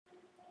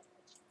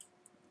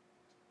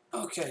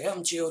Okay,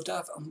 I'm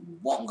GeoDav, and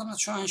what I'm going to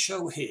try and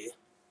show here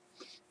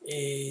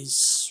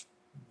is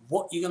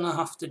what you're going to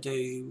have to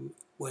do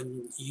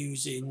when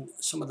using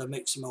some of the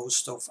Mixamo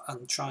stuff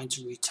and trying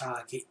to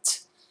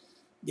retarget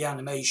the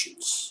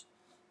animations.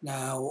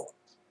 Now,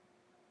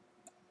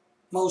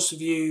 most of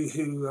you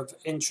who are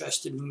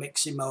interested in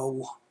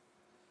Mixamo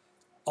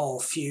or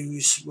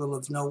Fuse will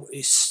have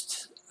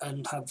noticed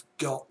and have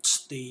got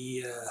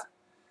the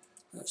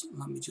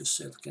let me just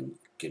see if I can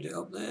get it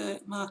up there,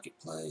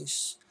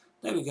 Marketplace.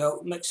 There we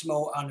go,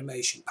 Mixamo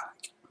animation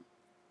pack.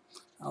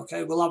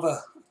 Okay, we'll have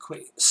a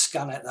quick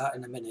scan at that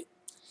in a minute.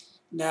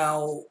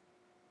 Now,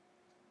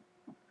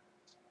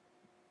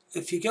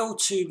 if you go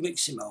to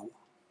Mixamo,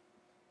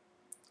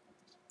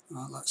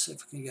 let's see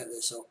if I can get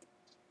this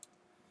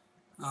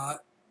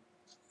up.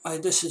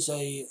 This is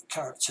a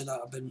character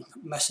that I've been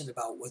messing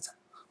about with.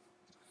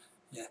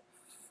 Yeah,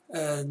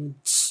 and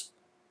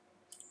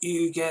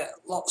you get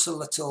lots of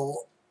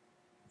little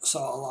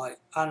sort of like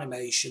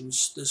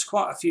animations. There's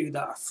quite a few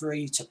that are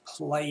free to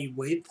play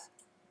with.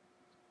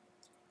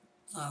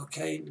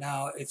 Okay,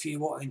 now if you're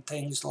wanting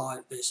things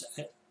like this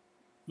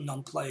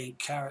non-playing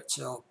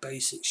character or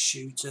basic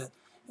shooter,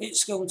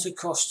 it's going to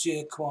cost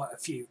you quite a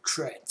few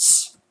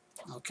creds.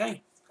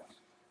 Okay,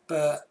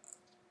 but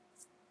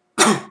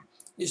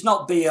it's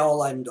not be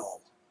all end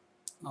all.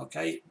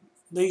 Okay,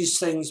 these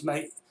things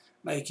make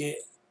it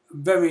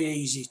very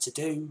easy to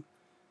do,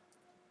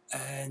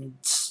 and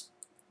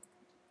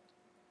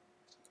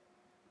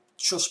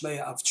trust me,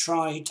 I've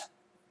tried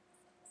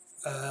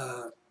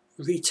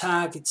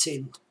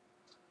retargeting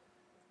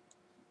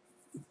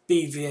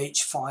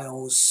BVH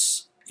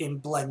files in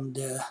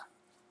Blender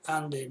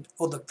and in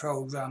other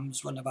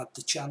programs when I've had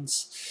the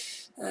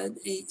chance, and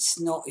it's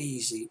not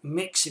easy.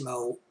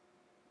 Mixamo,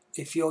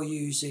 if you're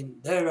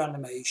using their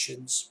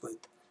animations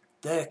with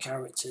their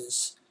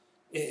characters,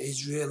 it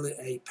is really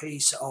a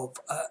piece of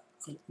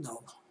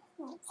no,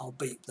 I'll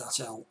beep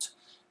that out.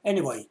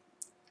 Anyway,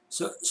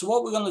 so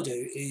what we're going to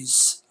do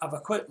is have a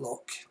quick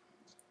look.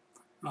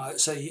 Right,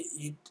 so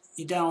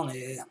you're down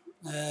here,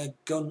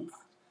 gun.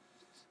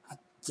 I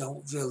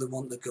don't really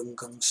want the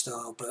gun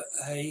style, but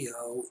hey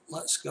yo,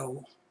 let's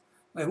go.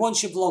 I mean,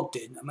 once you've logged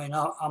in, I mean,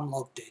 I'm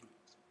logged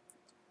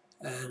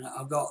in, and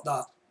I've got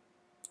that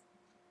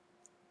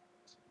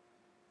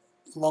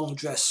long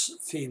dress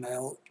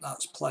female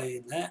that's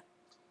playing there.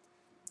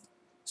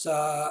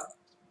 So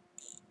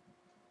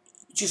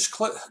just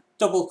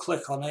double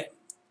click on it,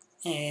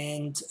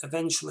 and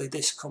eventually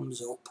this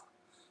comes up,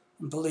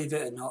 and believe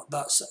it or not,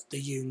 that's the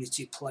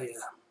Unity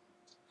player,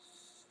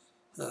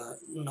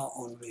 not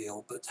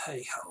Unreal, but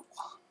hey ho.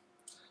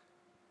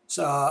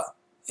 So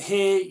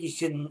here you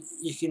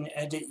can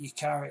edit your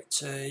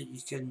character.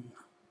 You can,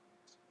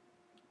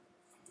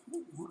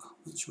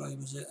 which way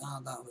was it?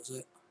 That was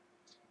it.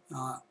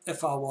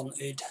 If I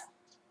wanted,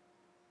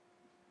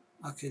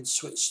 I can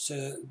switch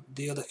to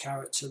the other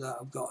character that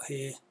I've got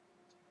here,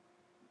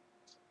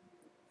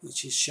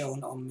 which is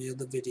shown on the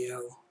other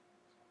video.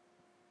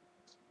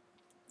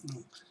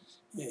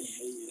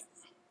 Yeah.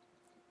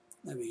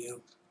 There we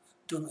go.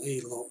 Doesn't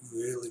he look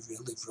really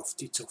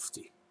roughy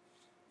tufty?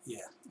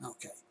 Yeah,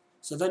 okay.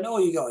 So then all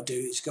you got to do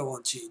is go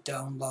onto your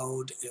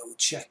download. It'll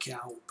check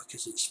out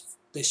because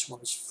this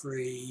one's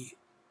free,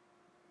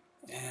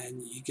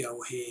 and you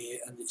go here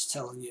and it's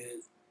telling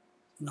you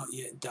not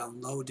yet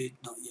downloaded,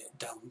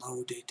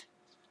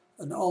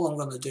 and all I'm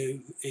going to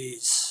do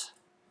is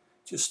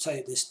just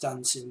take this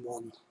dancing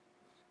one,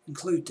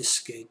 include the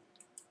skin.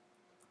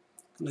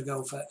 I'm going to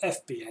go for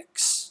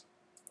FBX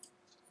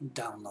and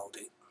download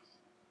it.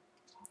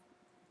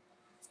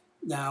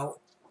 Now,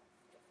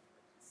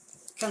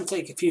 it can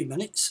take a few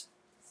minutes.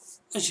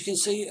 As you can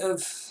see,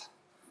 I've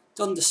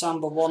done the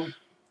Samba one.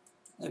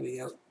 There we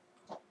go.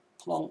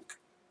 Plonk.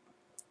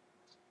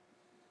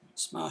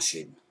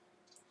 Smashing.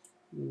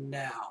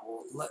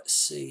 Now, let's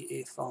see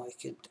if I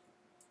can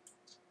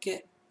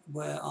get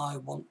where I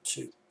want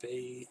to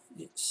be.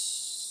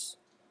 It's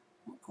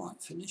not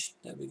quite finished.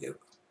 There we go.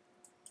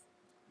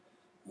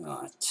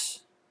 Right.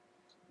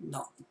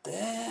 Not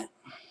there.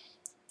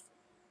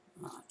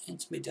 Right,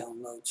 into my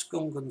downloads.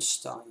 Gungan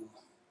style.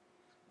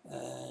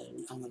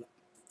 And I'm going to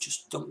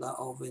just dump that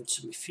over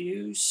into my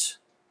Fuse.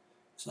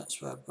 So that's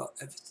where I've got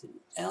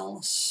everything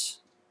else.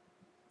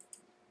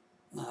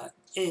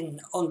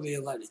 In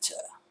Unreal Editor.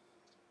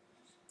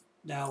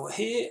 Now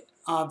here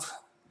I've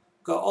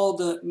got all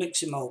the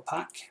Mixamo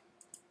pack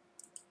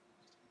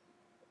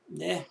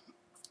there,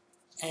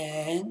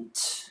 and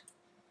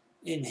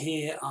in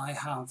here I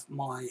have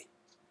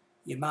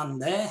your man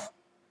there.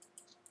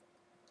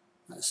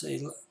 Let's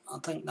see, I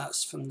think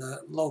that's from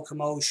the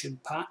Locomotion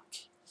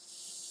pack.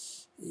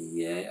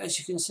 Yeah, as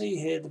you can see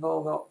here, they've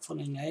all got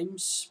funny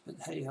names, but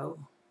hey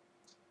ho.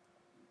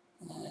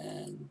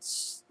 And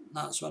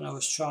that's when I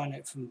was trying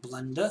it from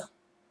Blender.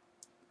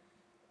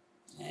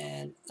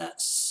 And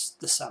that's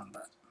the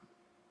Samba.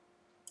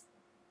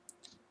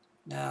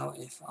 Now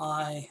if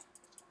I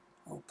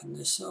open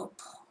this up,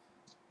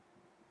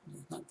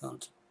 it's not going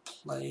to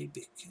play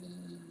because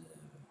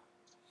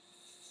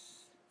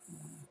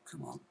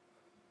come on,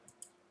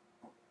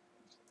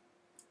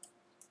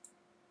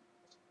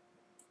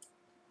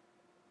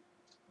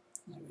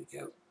 we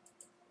go.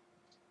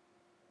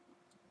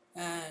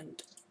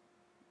 And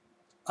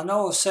I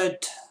know I've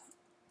said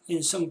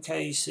in some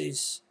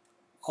cases,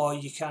 or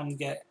you can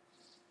get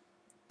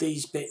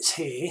these bits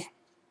here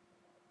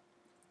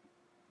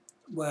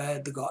where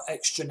they've got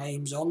extra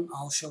names on.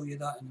 I'll show you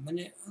that in a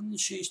minute. And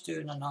she's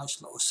doing a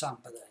nice little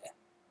samba there.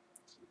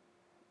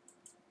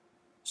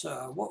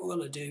 So what we're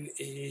going to do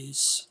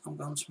is I'm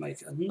going to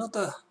make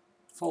another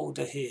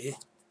folder here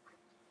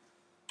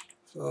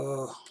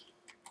for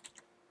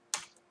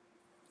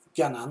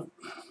Ganan,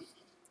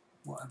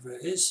 whatever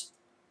it is,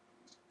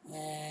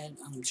 and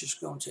I'm just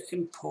going to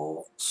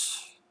import,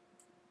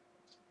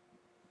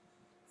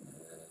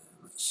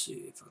 let's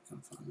see if I can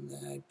find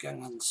the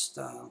Ganan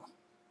style.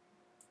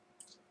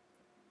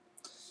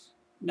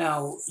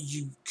 Now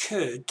you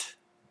could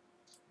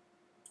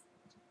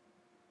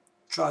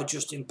try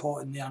just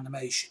importing the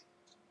animation.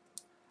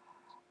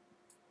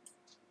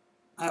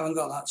 I haven't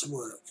got that to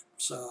work,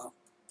 so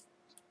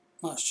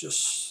let's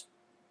just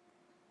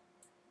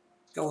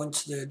go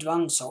into the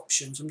advanced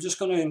options. I'm just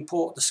going to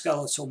import the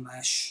skeletal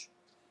mesh.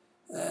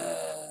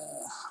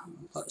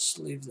 Let's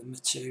leave the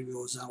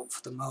materials out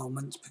for the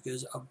moment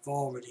because I've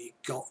already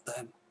got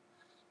them.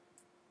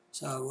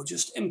 So we'll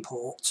just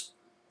import,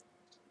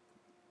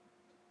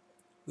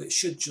 which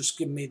should just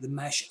give me the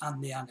mesh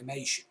and the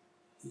animation,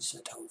 he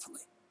said,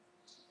 hopefully.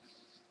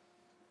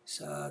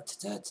 So,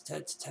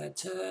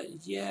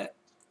 yeah,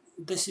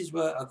 this is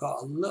where I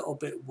got a little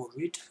bit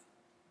worried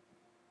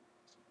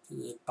for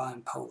the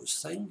bind pose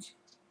thing.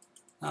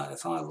 Now,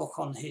 if I look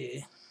on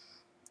here,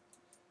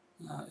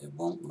 it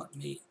won't let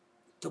me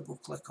double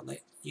click on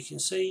it. You can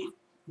see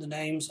the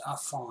names are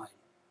fine.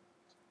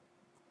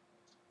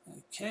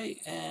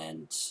 Okay,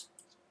 and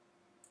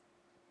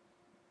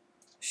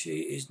she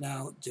is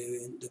now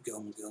doing the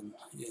gun,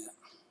 yeah,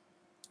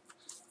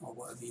 or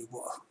whatever you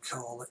want to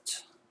call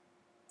it.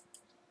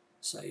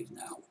 Save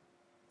now.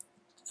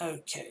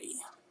 Okay,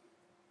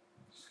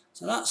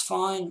 so that's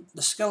fine.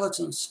 The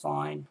skeleton's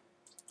fine.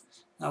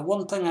 Now,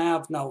 one thing I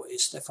have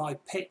noticed, if I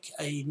pick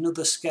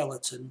another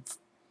skeleton,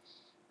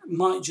 it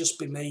might just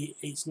be me,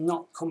 it's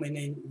not coming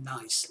in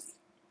nicely.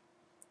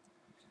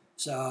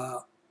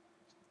 So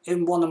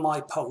in one of my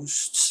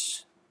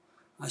posts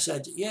I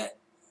said, yeah,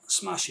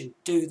 smashing,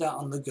 do that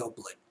on the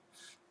goblin.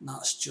 And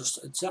that's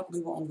just exactly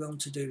what I'm going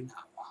to do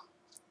now.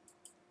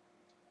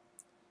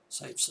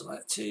 Save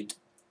selected,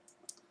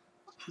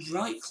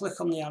 right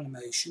click on the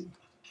animation,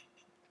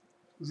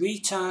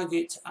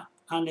 retarget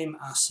anim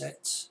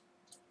asset.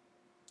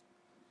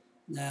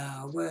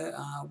 Now where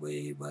are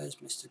we? Where's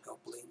Mr.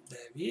 Goblin? There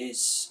he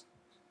is.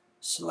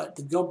 Select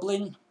the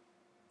goblin,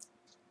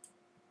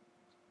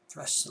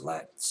 press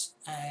select,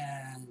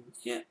 and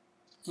yeah,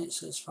 it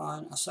says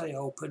fine. I say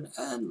open,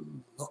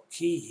 and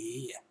looky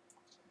here,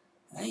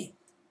 hey,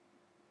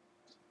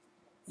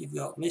 you've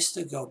got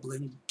Mr.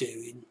 Goblin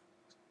doing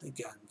the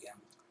gang,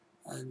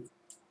 and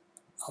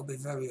I'll be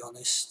very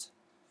honest,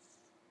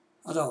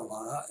 I don't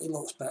like that. It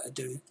looks better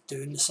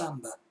doing the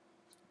samba.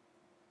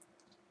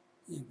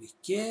 There we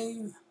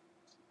go.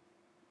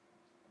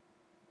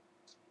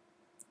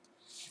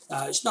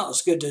 It's not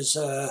as good as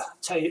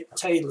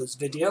Taylor's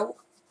video,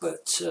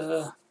 but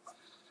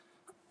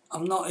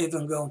I'm not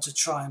even going to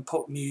try and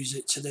put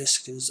music to this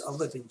because I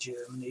live in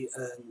Germany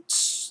and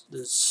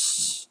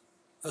there's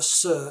a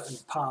certain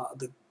part of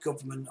the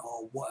government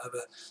or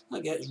whatever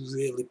that gets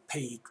really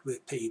peeved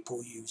with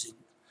people using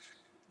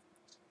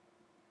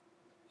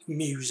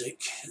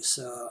music,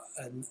 so,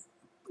 and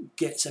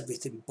gets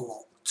everything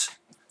blocked.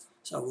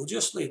 So we'll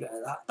just leave it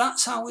at that.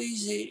 That's how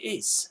easy it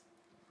is.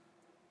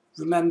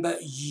 Remember,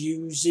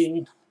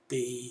 using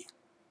the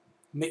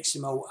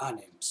Mixamo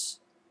anims.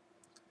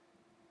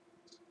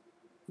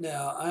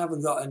 Now, I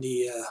haven't got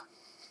any,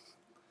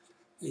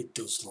 it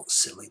does look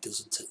silly,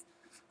 doesn't it?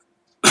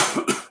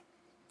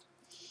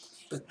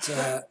 But,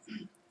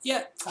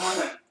 yeah,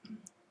 fine.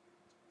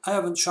 I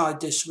haven't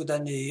tried this with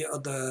any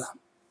other,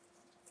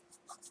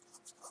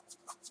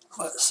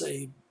 let's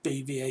say,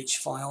 BVH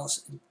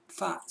files. In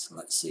fact,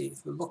 let's see,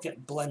 if we look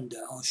at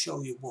Blender, I'll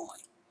show you why.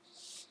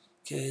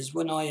 Because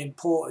when I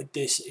imported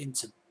this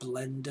into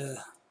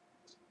Blender,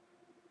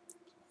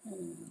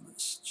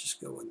 let's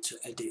just go into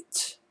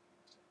edit.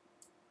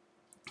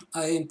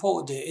 I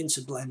imported it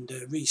into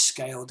Blender,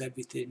 rescaled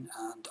everything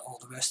and all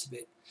the rest of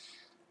it,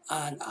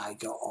 and I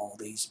got all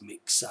these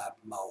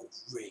Mixamo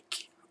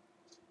rig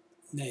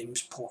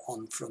names put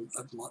on front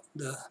of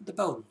the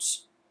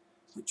bones,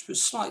 which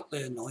was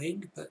slightly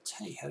annoying, but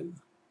hey ho.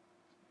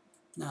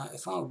 Now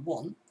if I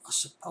want, I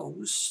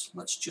suppose,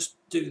 let's just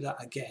do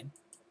that again.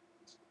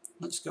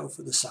 Let's go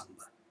for the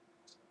samba,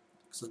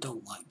 because I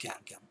don't like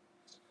gang.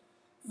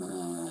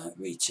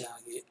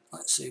 Retarget,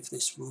 let's see if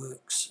this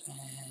works,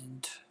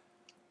 and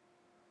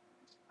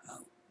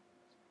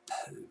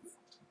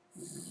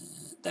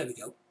there we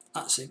go,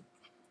 that's it.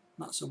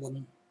 That's the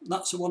one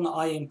that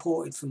I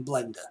imported from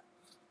Blender.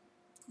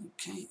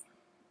 Okay,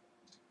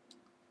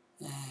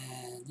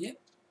 and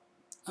yep,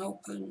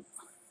 open,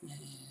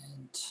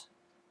 and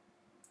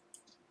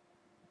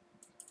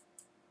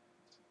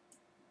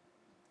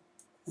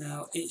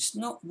Now it's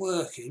not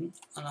working,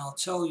 and I'll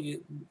tell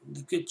you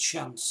the good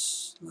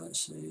chance.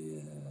 Let's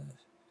see,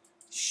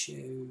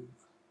 show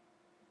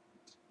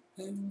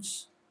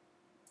bones.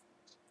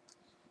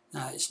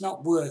 Now it's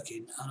not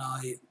working, and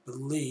I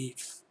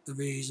believe the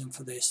reason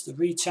for this, the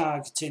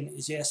retargeting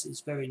is, yes,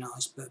 it's very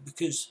nice, but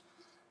because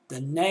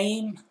the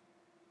name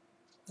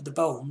of the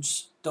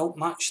bones don't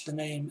match the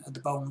name of the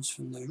bones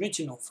from the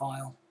original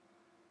file,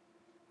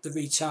 the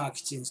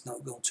retargeting is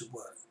not going to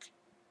work.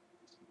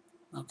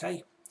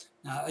 Okay.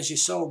 Now, as you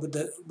saw with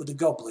the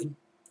goblin's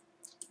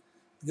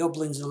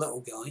a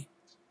little guy,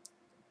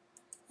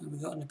 and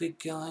we've got any big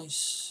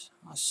guys.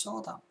 I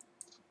saw that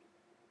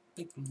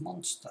big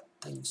monster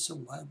thing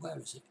somewhere. Where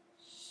is it?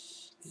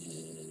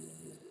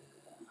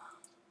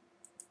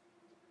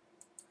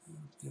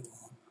 Go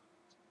on.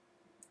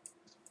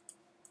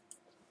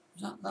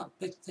 Is that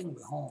big thing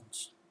with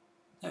horns?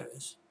 There it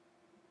is.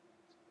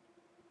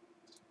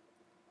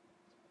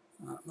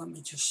 Right, let me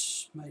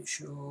just make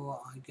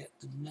sure I get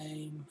the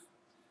name.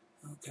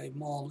 Okay,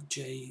 Mall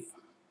G.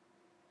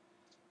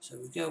 So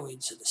we go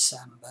into the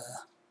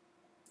Samba.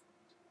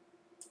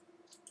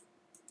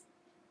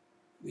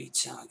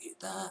 Retarget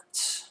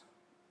that.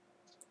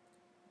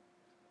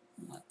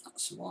 Right,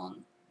 that's the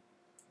one.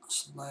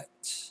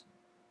 Select.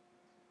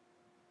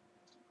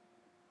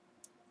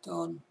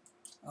 Done.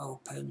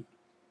 Open.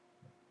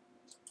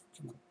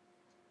 Come on.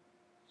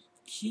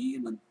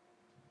 Human.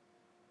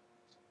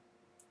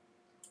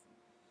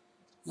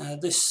 Now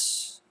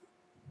this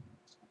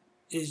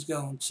is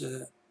going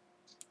to,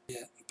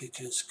 yeah,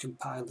 because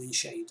compiling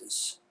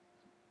shaders.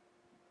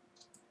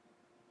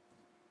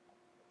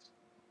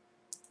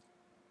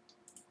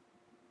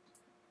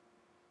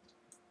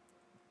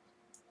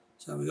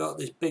 So we got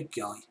this big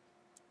guy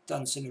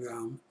dancing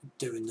around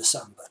doing the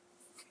samba.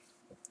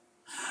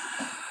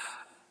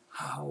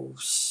 How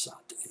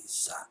sad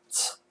is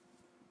that?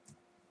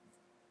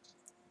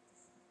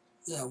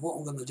 Yeah, what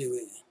I'm going to do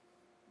here,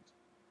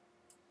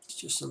 it's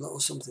just a little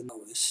something I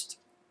noticed.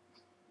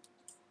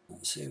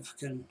 Let's see if I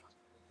can,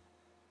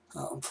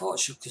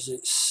 unfortunately, because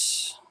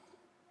it's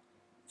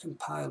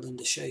compiling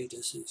the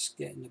shaders, it's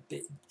getting a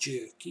bit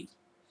jerky.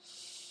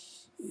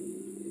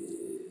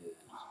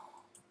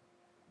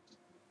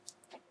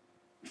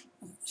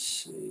 Let's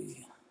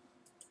see,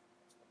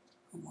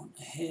 I want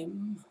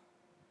him.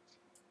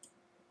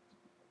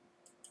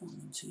 I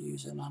want to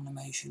use an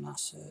animation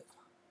asset.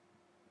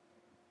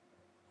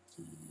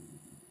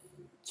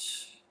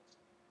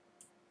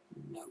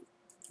 No,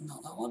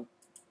 not that one.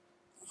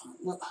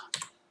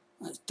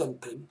 Let's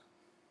dump him.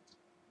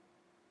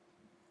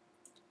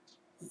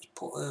 Let's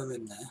put her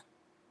in there.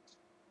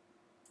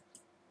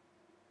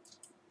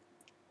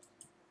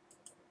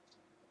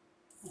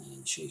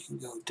 And she can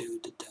go do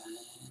the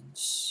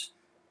dance.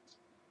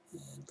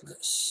 And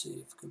let's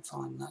see if we can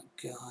find that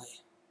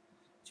guy.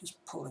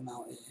 Just pull him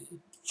out here.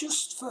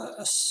 Just for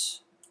a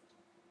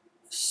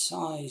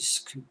size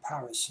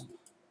comparison.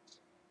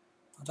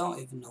 I don't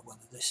even know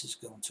whether this is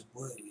going to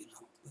work, you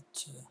know.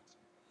 But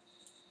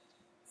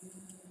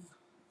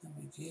there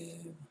we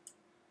go.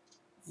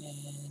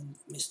 And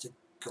Mr.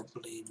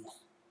 Goblin.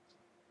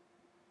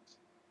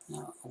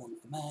 Now I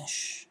want the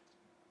mesh.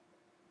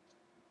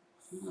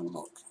 And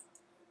look,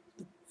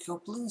 the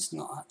Goblin's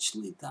not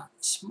actually that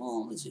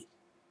small, is he?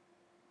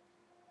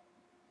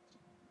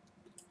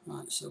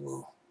 Right, so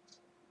we'll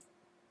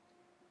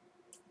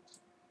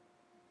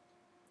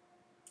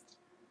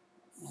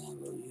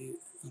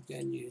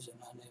again use an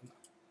anim.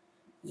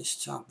 This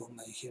time we'll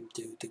make him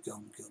do the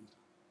gun.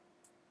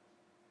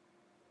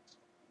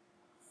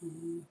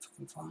 If I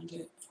can find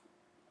it.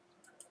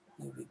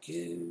 There we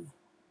go.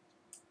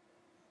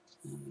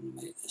 I'm going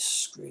to make this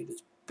screen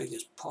as big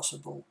as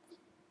possible.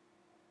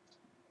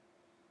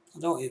 I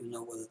don't even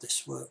know whether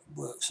this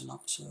works or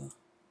not, so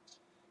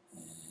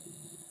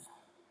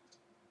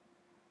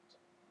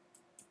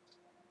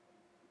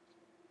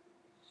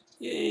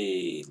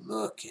yay,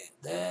 look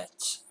at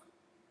that.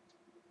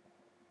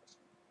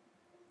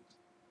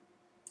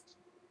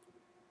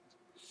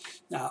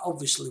 Now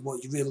obviously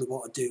what you really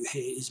want to do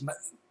here is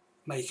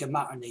make a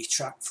matinee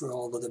track for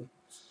all of them,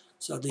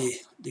 so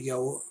they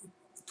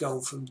go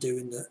from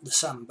doing the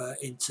samba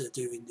into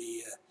doing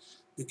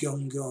the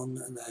gun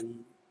and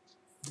then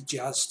the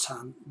jazz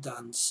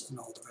dance and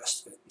all the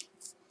rest of it.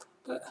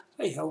 But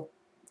hey ho,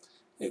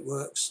 it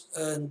works,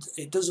 and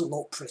it doesn't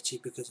look pretty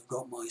because I've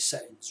got my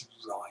settings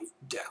right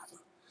down.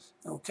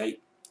 Okay,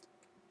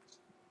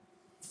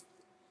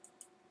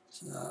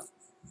 so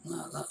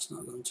that's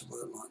not going to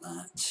work like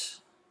that.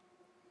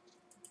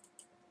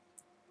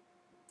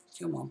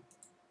 Come on.